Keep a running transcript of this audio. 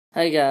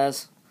Hey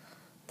guys,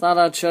 thought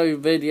I'd show you a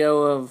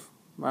video of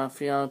my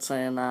fiance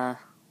and I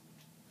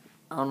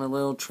on a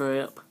little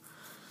trip.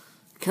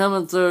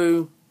 Coming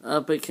through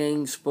up at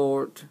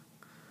Kingsport,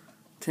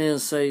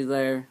 Tennessee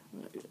there.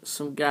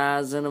 Some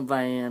guys in a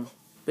van,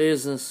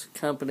 business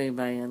company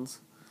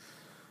vans.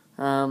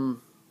 One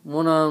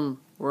of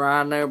them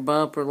riding their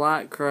bumper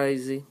like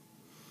crazy.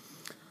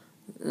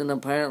 And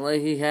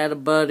apparently he had a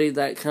buddy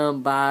that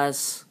come by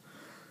us.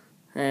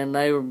 And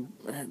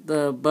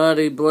the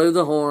buddy blew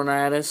the horn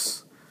at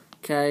us.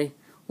 Okay,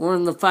 we're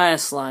in the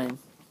fast lane,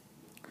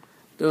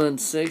 doing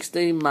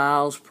 60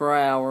 miles per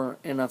hour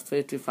in a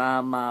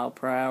 55 mile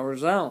per hour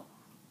zone.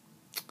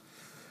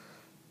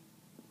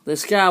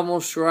 This guy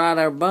wants to ride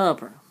our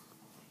bumper.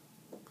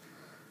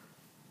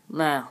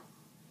 Now,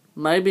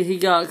 maybe he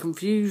got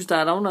confused.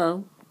 I don't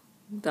know.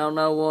 Don't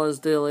know what his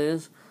deal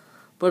is.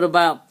 But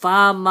about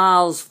 5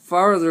 miles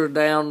further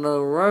down the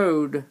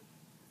road,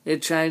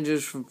 it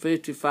changes from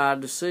 55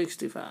 to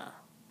 65.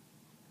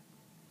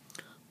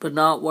 But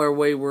not where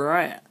we were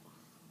at.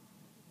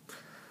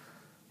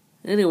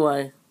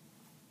 Anyway,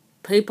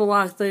 people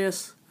like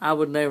this, I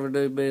would never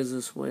do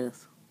business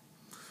with.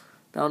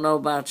 Don't know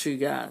about you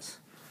guys.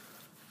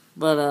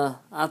 But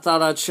I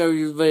thought I'd show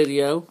you the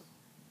video.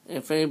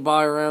 If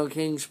anybody around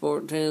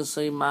Kingsport,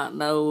 Tennessee might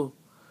know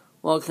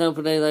what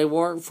company they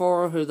work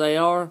for, who they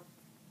are,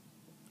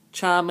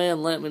 chime in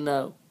and let me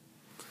know.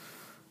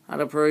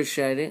 I'd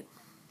appreciate it.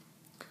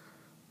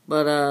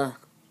 But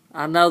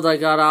I know they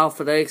got off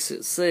at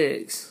exit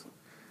 6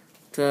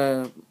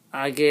 to,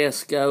 I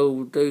guess,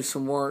 go do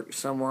some work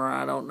somewhere.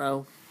 I don't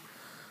know.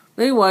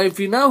 Anyway, if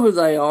you know who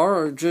they are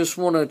or just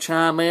want to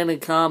chime in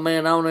and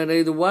comment on it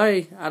either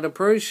way, I'd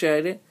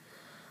appreciate it.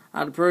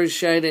 I'd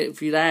appreciate it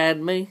if you'd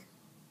add me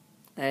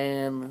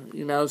and,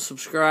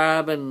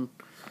 subscribe and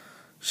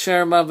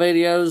share my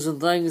videos and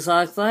things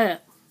like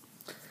that.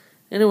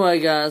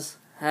 Anyway, guys,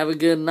 have a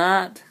good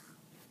night.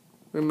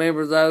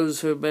 Remember those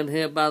who have been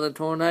hit by the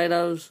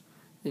tornadoes.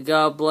 And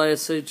God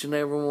bless each and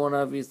every one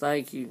of you.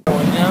 Thank you. Sweet.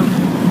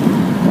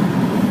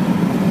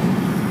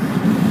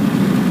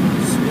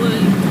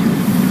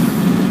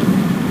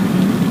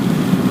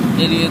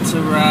 Idiots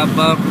who ride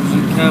bumpers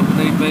in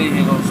company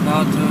vehicles.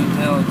 Not too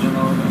intelligent,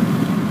 are they?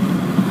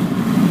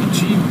 It's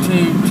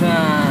YouTube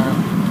time.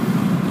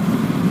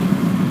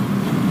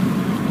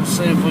 We'll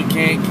see if we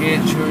can't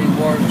catch who he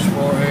works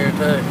for here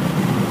too.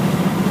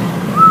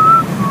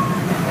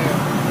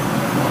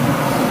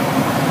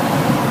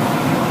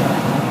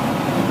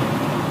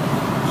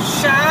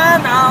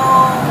 Shine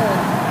on,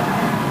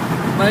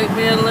 make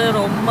me a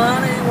little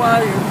money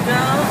while you're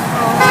gone.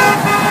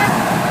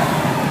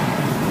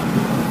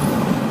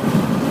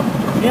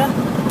 Yeah.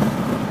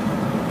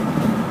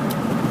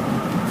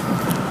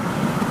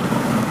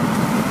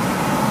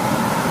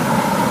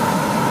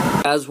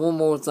 Guys, one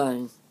more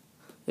thing.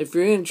 If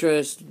you're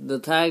interested, the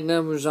tag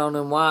numbers on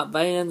them white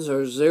vans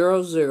are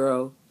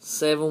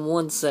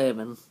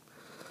 00717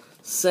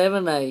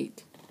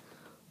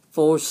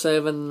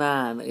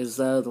 78479 is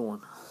the other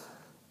one.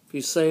 If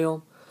you see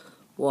them,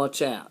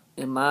 watch out.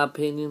 In my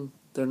opinion,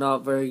 they're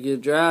not very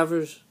good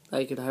drivers.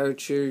 They could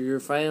hurt you or your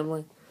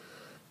family.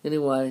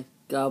 Anyway,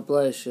 God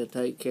bless you.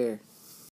 Take care.